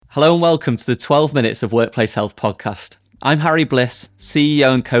Hello and welcome to the 12 Minutes of Workplace Health podcast. I'm Harry Bliss,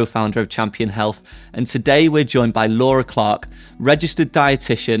 CEO and co-founder of Champion Health, and today we're joined by Laura Clark, Registered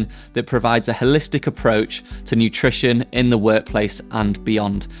Dietitian that provides a holistic approach to nutrition in the workplace and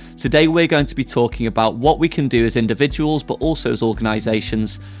beyond. Today we're going to be talking about what we can do as individuals but also as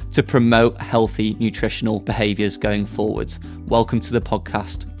organisations to promote healthy nutritional behaviours going forwards. Welcome to the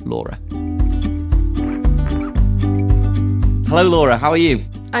podcast, Laura. Hello Laura, how are you?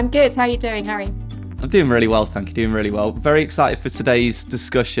 I'm good. How are you doing, Harry? I'm doing really well, thank you. Doing really well. Very excited for today's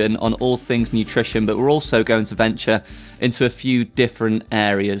discussion on all things nutrition, but we're also going to venture into a few different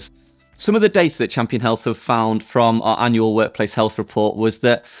areas. Some of the data that Champion Health have found from our annual workplace health report was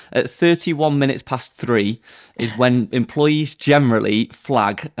that at 31 minutes past 3 is when employees generally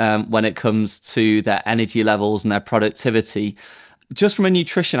flag when it comes to their energy levels and their productivity. Just from a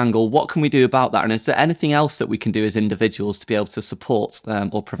nutrition angle, what can we do about that? And is there anything else that we can do as individuals to be able to support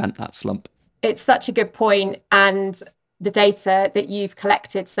or prevent that slump? It's such a good point, and the data that you've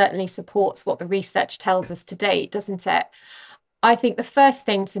collected certainly supports what the research tells us to date, doesn't it? I think the first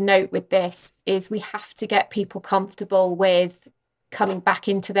thing to note with this is we have to get people comfortable with coming back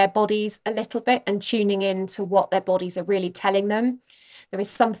into their bodies a little bit and tuning in to what their bodies are really telling them. There is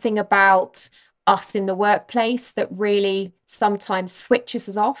something about us in the workplace that really sometimes switches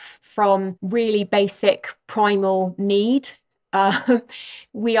us off from really basic primal need.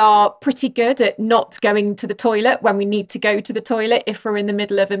 We are pretty good at not going to the toilet when we need to go to the toilet if we're in the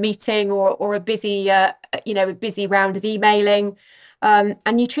middle of a meeting or a busy round of emailing. And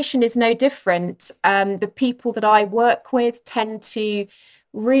nutrition is no different. The people that I work with tend to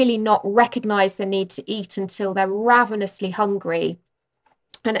really not recognize the need to eat until they're ravenously hungry.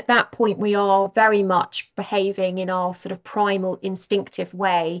 And at that point, we are very much behaving in our sort of primal, instinctive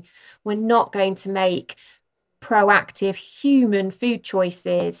way. We're not going to make proactive human food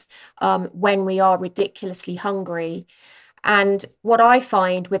choices when we are ridiculously hungry. And what I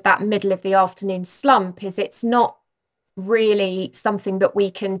find with that middle of the afternoon slump is it's not really something that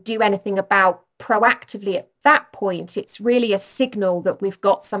we can do anything about proactively at that point. It's really a signal that we've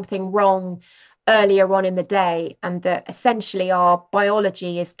got something wrong earlier on in the day, and that essentially our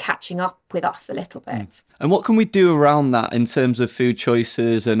biology is catching up with us a little bit. And what can we do around that in terms of food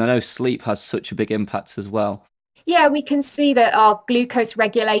choices? And I know sleep has such a big impact as well. Yeah, we can see that our glucose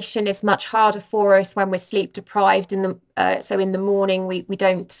regulation is much harder for us when we're sleep deprived. So in the morning, we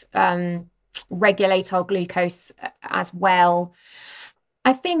don't regulate our glucose as well.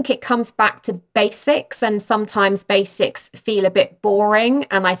 I think it comes back to basics, and sometimes basics feel a bit boring.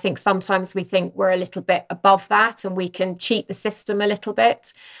 And I think sometimes we think we're a little bit above that and we can cheat the system a little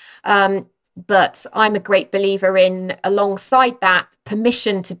bit. But I'm a great believer in, alongside that,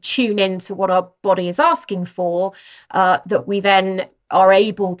 permission to tune into what our body is asking for, that we then are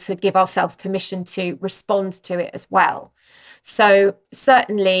able to give ourselves permission to respond to it as well. So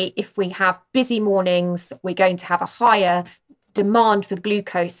certainly if we have busy mornings, we're going to have a higher demand for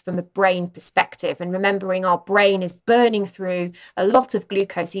glucose from a brain perspective, and remembering our brain is burning through a lot of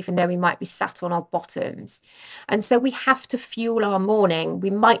glucose even though we might be sat on our bottoms. And so we have to fuel our morning.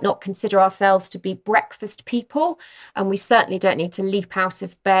 We might not consider ourselves to be breakfast people, and we certainly don't need to leap out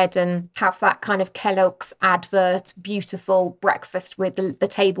of bed and have that kind of Kellogg's advert beautiful breakfast with the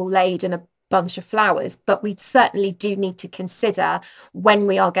table laid and a bunch of flowers, but we certainly do need to consider when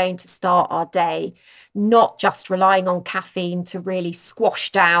we are going to start our day, not just relying on caffeine to really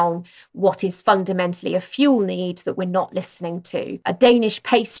squash down what is fundamentally a fuel need that we're not listening to. A Danish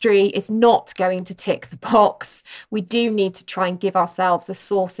pastry is not going to tick the box. We do need to try and give ourselves a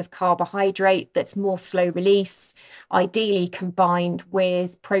source of carbohydrate that's more slow release, ideally combined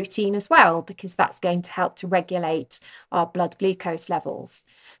with protein as well, because that's going to help to regulate our blood glucose levels.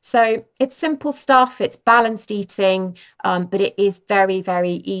 So it's simple stuff, it's balanced eating, but it is very,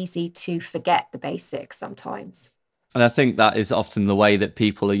 very easy to forget the basics sometimes. And I think that is often the way that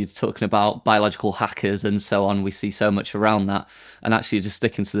people are talking about biological hackers and so on. We see so much around that. And actually just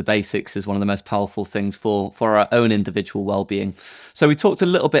sticking to the basics is one of the most powerful things for our own individual well-being. So we talked a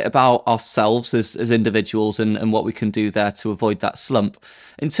little bit about ourselves as individuals and what we can do there to avoid that slump.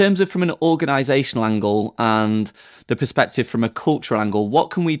 In terms of from an organisational angle and the perspective from a cultural angle, what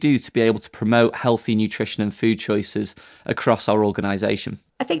can we do to be able to promote healthy nutrition and food choices across our organisation?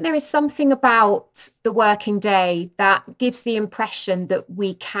 I think there is something about the working day that gives the impression that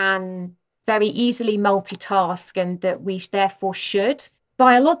we can very easily multitask and that we therefore should.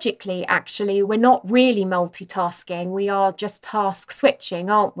 biologically, actually, we're not really multitasking. We are just task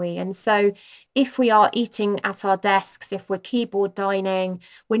switching, aren't we? And so if we are eating at our desks, if we're keyboard dining,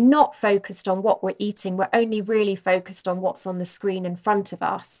 we're not focused on what we're eating. We're only really focused on what's on the screen in front of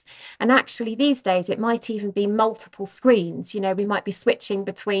us. And actually, these days, it might even be multiple screens. We might be switching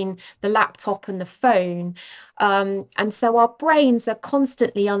between the laptop and the phone. And so our brains are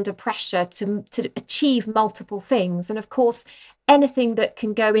constantly under pressure to achieve multiple things. And of course, anything that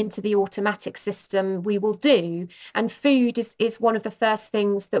can go into the automatic system, we will do. And food is one of the first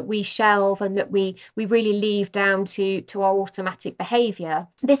things that we shelve and that we really leave down to our automatic behaviour.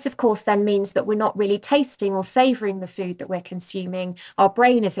 This, of course, then means that we're not really tasting or savouring the food that we're consuming. Our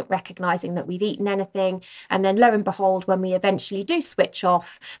brain isn't recognising that we've eaten anything. And then lo and behold, when we eventually do switch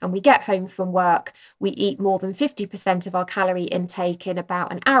off and we get home from work, we eat more than 50% of our calorie intake in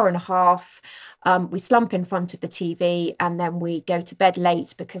about an hour and a half. We slump in front of the TV and then we go to bed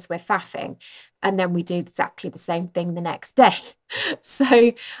late because we're faffing. And then we do exactly the same thing the next day.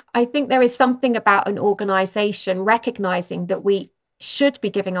 So I think there is something about an organisation recognising that we should be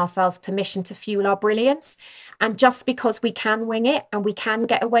giving ourselves permission to fuel our brilliance. And just because we can wing it and we can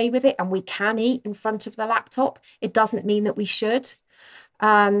get away with it and we can eat in front of the laptop, it doesn't mean that we should.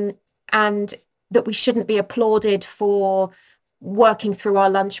 And that we shouldn't be applauded for working through our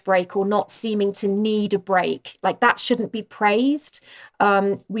lunch break or not seeming to need a break. Like, that shouldn't be praised.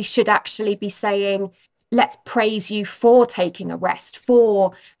 We should actually be saying, let's praise you for taking a rest,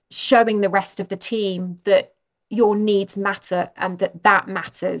 for showing the rest of the team that your needs matter and that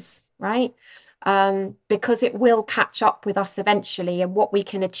matters, right? Because it will catch up with us eventually, and what we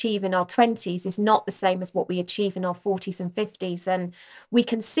can achieve in our 20s is not the same as what we achieve in our 40s and 50s. And we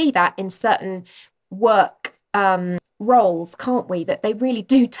can see that in certain work roles, can't we, that they really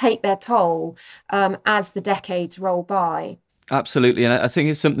do take their toll as the decades roll by. Absolutely. And I think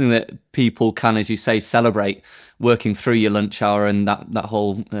it's something that people can, as you say, celebrate, working through your lunch hour and that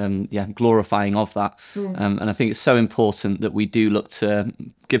whole glorifying of that. And I think it's so important that we do look to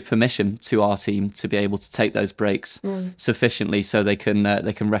give permission to our team to be able to take those breaks sufficiently so they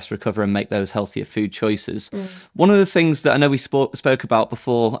can rest, recover, and make those healthier food choices. One of the things that I know we spoke about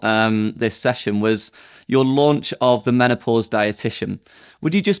before this session was your launch of the Menopause Dietitian.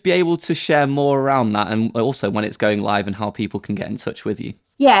 Would you just be able to share more around that, and also when it's going live and how people can get in touch with you?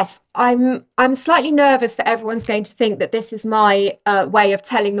 Yes, I'm slightly nervous that everyone's going to think that this is my way of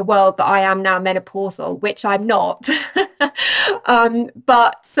telling the world that I am now menopausal, which I'm not.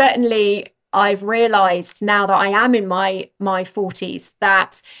 But certainly I've realised now that I am in my 40s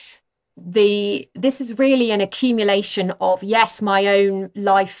that this is really an accumulation of, yes, my own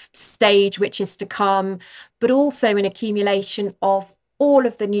life stage, which is to come, but also an accumulation of all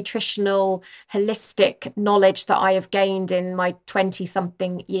of the nutritional, holistic knowledge that I have gained in my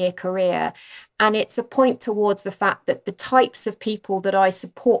 20-something year career. And it's a point towards the fact that the types of people that I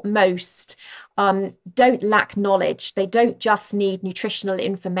support most don't lack knowledge. They don't just need nutritional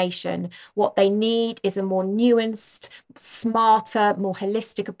information. What they need is a more nuanced, smarter, more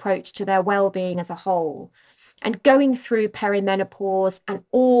holistic approach to their well-being as a whole. And going through perimenopause and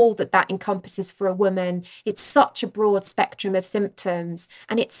all that encompasses for a woman, it's such a broad spectrum of symptoms.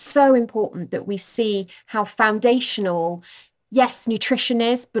 And it's so important that we see how foundational, yes, nutrition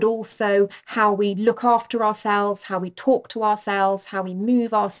is, but also how we look after ourselves, how we talk to ourselves, how we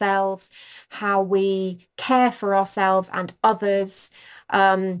move ourselves, how we care for ourselves and others.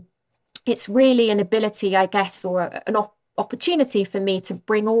 It's really an ability, I guess, or an opportunity for me to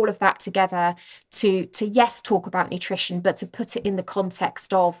bring all of that together to yes, talk about nutrition, but to put it in the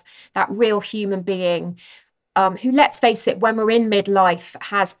context of that real human being who, let's face it, when we're in midlife,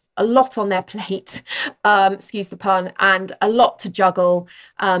 has a lot on their plate, excuse the pun, and a lot to juggle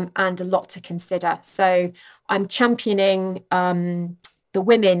and a lot to consider. So I'm championing the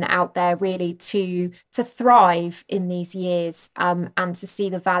women out there really to thrive in these years and to see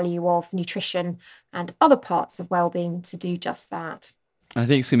the value of nutrition and other parts of well-being to do just that. I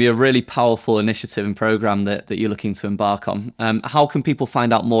think it's going to be a really powerful initiative and program that you're looking to embark on. How can people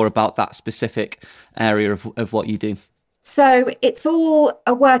find out more about that specific area of what you do? So it's all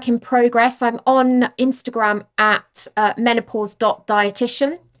a work in progress. I'm on Instagram at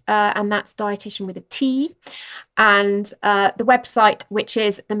menopause.dietitian. And that's dietitian with a T. And the website, which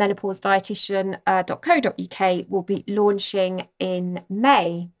is themenopauseddietitian.co.uk, will be launching in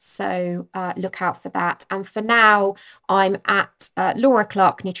May. So look out for that. And for now, I'm at Laura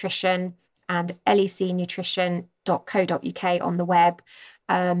Clark Nutrition and lecnutrition.co.uk on the web.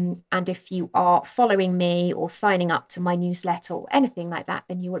 And if you are following me or signing up to my newsletter or anything like that,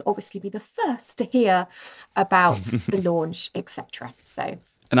 then you will obviously be the first to hear about the launch, etc.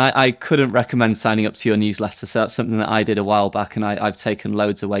 And I couldn't recommend signing up to your newsletter. So that's something that I did a while back, and I've taken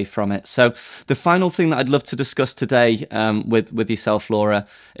loads away from it. So the final thing that I'd love to discuss today with yourself, Laura,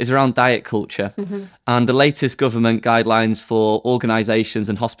 is around diet culture. And the latest government guidelines for organisations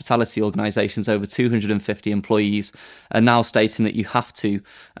and hospitality organisations over 250 employees are now stating that you have to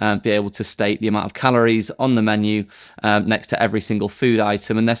be able to state the amount of calories on the menu next to every single food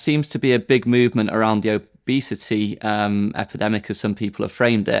item. And there seems to be a big movement around the obesity epidemic, as some people have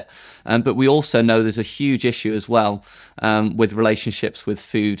framed it, but we also know there's a huge issue as well with relationships with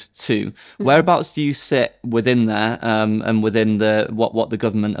food too. Whereabouts do you sit within there and within the what the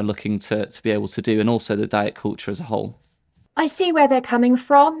government are looking to be able to do, and also the diet culture as a whole? I see where they're coming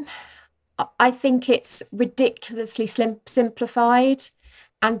from. I think it's ridiculously simplified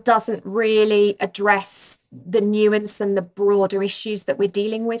and doesn't really address the nuance and the broader issues that we're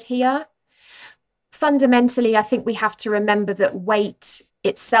dealing with here. Fundamentally, I think we have to remember that weight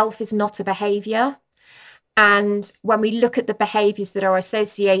itself is not a behaviour. And when we look at the behaviours that are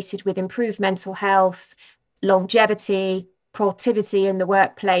associated with improved mental health, longevity, productivity in the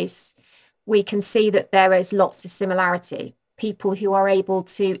workplace, we can see that there is lots of similarity. People who are able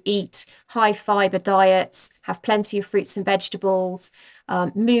to eat high fibre diets, have plenty of fruits and vegetables,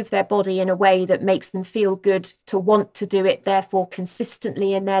 move their body in a way that makes them feel good to want to do it, therefore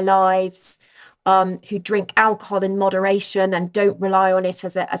consistently in their lives, who drink alcohol in moderation and don't rely on it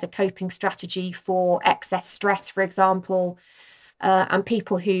as a coping strategy for excess stress, for example, and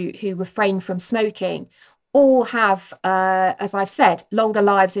people who refrain from smoking, all have, as I've said, longer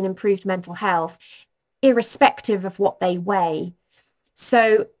lives and improved mental health, irrespective of what they weigh.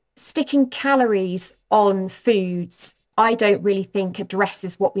 So sticking calories on foods, I don't really think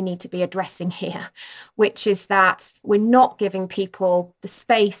addresses what we need to be addressing here, which is that we're not giving people the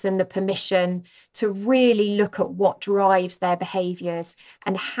space and the permission to really look at what drives their behaviours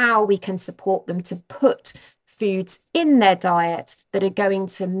and how we can support them to put foods in their diet that are going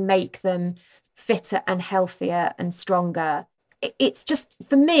to make them fitter and healthier and stronger. It's just,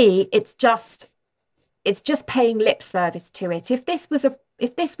 for me, it's just paying lip service to it. If this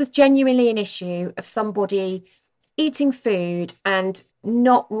was genuinely an issue of somebody eating food and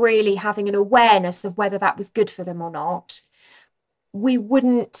not really having an awareness of whether that was good for them or not, we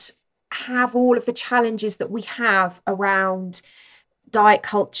wouldn't have all of the challenges that we have around diet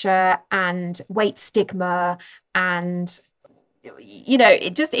culture and weight stigma, and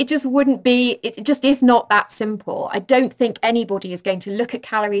it just wouldn't be, it just is not that simple. I don't think anybody is going to look at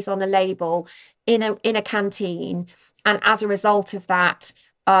calories on a label in a canteen and as a result of that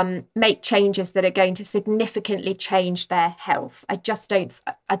make changes that are going to significantly change their health. I just don't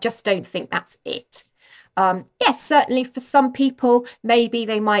think that's it. Yes, certainly for some people, maybe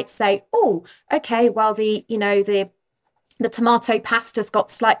they might say, oh, okay, well, the tomato pasta's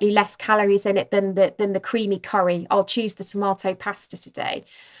got slightly less calories in it than the creamy curry. I'll choose the tomato pasta today.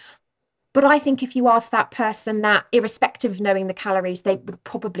 But I think if you ask that person that, irrespective of knowing the calories, they would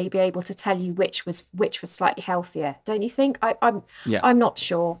probably be able to tell you which was slightly healthier. Don't you think? I'm not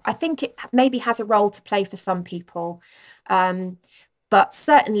sure. I think it maybe has a role to play for some people. But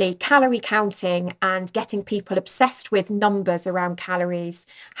certainly calorie counting and getting people obsessed with numbers around calories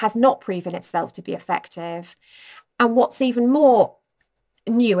has not proven itself to be effective. And what's even more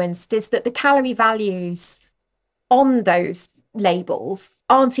nuanced is that the calorie values on those labels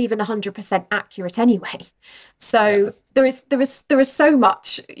aren't even 100% accurate anyway. So there is so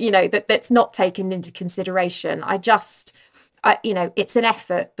much, that's not taken into consideration. It's an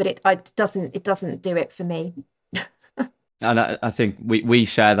effort, but it doesn't do it for me. And I think we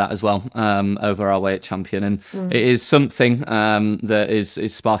share that as well over our way at Champion, and it is something that is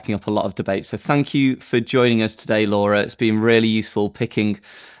sparking up a lot of debate. So thank you for joining us today, Laura. It's been really useful picking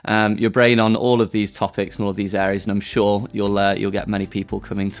your brain on all of these topics and all of these areas, and I'm sure you'll get many people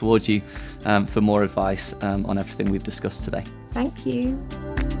coming towards you for more advice on everything we've discussed today. Thank you.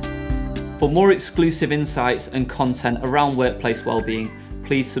 For more exclusive insights and content around workplace wellbeing,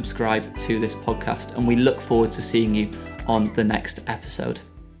 please subscribe to this podcast, and we look forward to seeing you on the next episode.